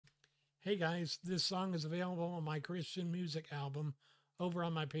Hey guys, this song is available on my Christian music album over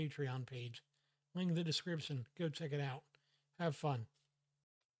on my Patreon page. Link in the description. Go check it out. Have fun.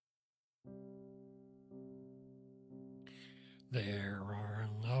 There are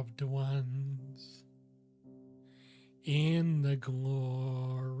loved ones in the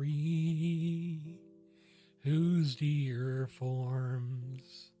glory whose dear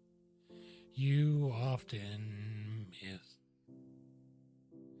forms you often miss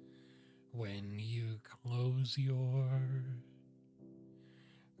when you close your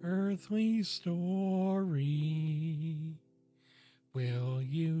earthly story. Will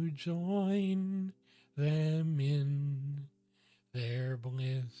you join them in their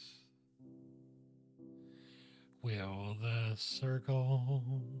bliss? Will the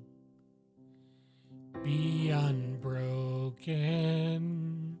circle be unbroken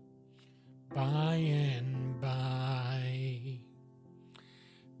by and by?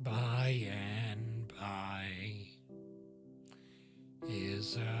 By and by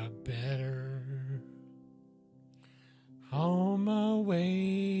is a better home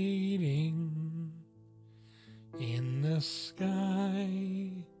awaiting in the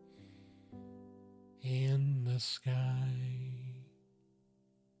sky, in the sky,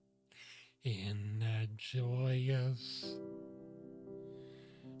 in the joyous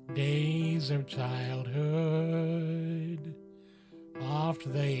days of childhood.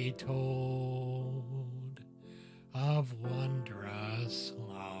 Oft they told of wondrous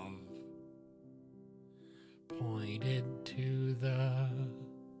love, pointed to the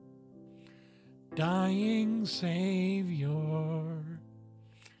dying Savior.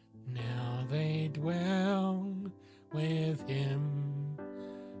 Now they dwell with him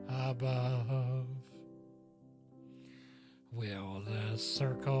above. Will the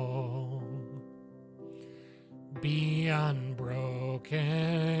circle be unbroken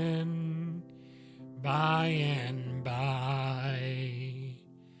by and by?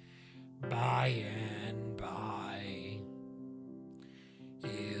 By and by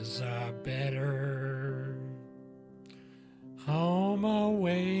is a better home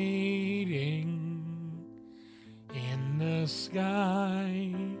awaiting in the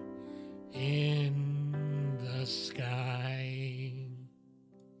sky, in the sky.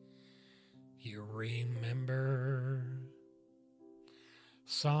 You remember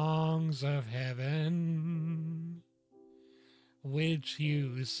songs of heaven which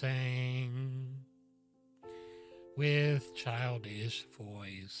you sang with childish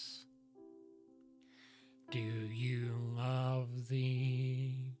voice. Do you love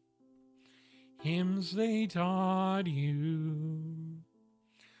the hymns they taught you,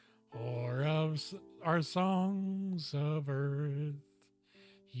 or our songs of earth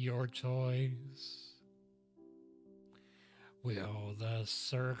your choice? Will the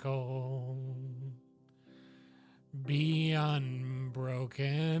circle be unbroken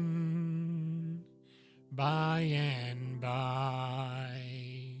by and by?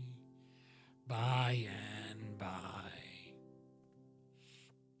 By and by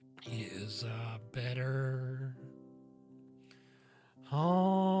is a better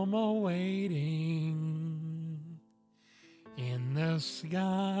home awaiting in the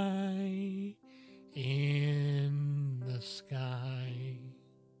sky, in the sky.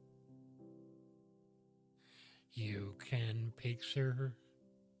 You can picture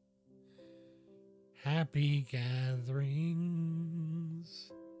happy gatherings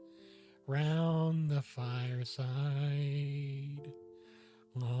round the fireside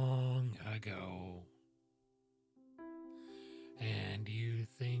long ago, and you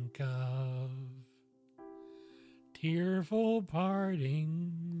think of tearful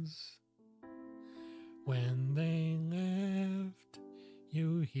partings when they left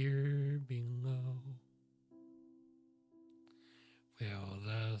you here below. Will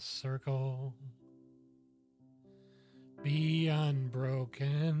the circle be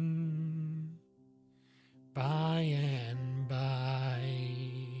unbroken by and by?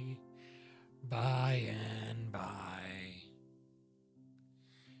 By and by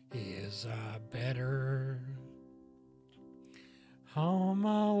is a better home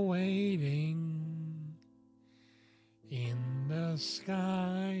awaiting in the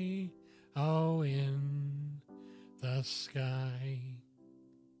sky, oh, in the sky.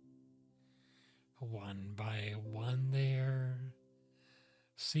 One by one their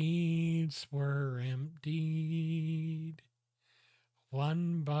seeds were emptied.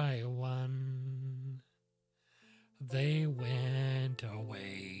 One by one they went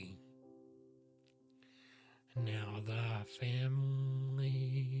away. Now the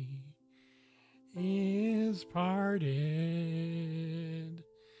family is parted.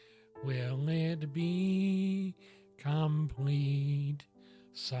 Will would be complete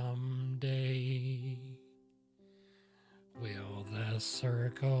someday. Will the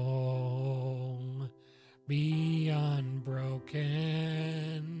circle be unbroken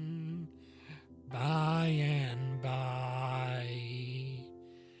by and by,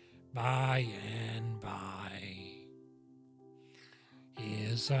 by and by?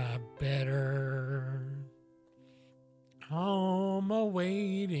 Is a better home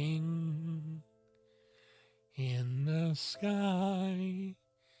awaiting in the sky,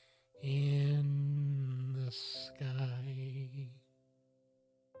 in the sky?